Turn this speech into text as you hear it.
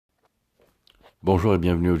Bonjour et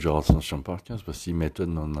bienvenue au Journal Podcast, voici Méthode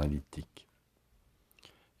Non-Analytique.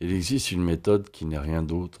 Il existe une méthode qui n'est rien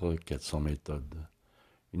d'autre qu'400 méthodes.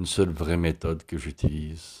 Une seule vraie méthode que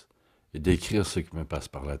j'utilise est d'écrire ce qui me passe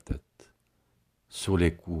par la tête. Sous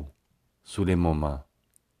les coups, sous les moments.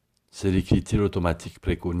 C'est l'écriture automatique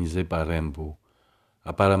préconisée par Rimbaud.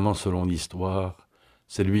 Apparemment, selon l'histoire,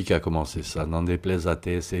 c'est lui qui a commencé ça, n'en déplaise à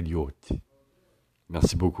T.S. Eliot.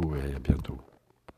 Merci beaucoup et à bientôt.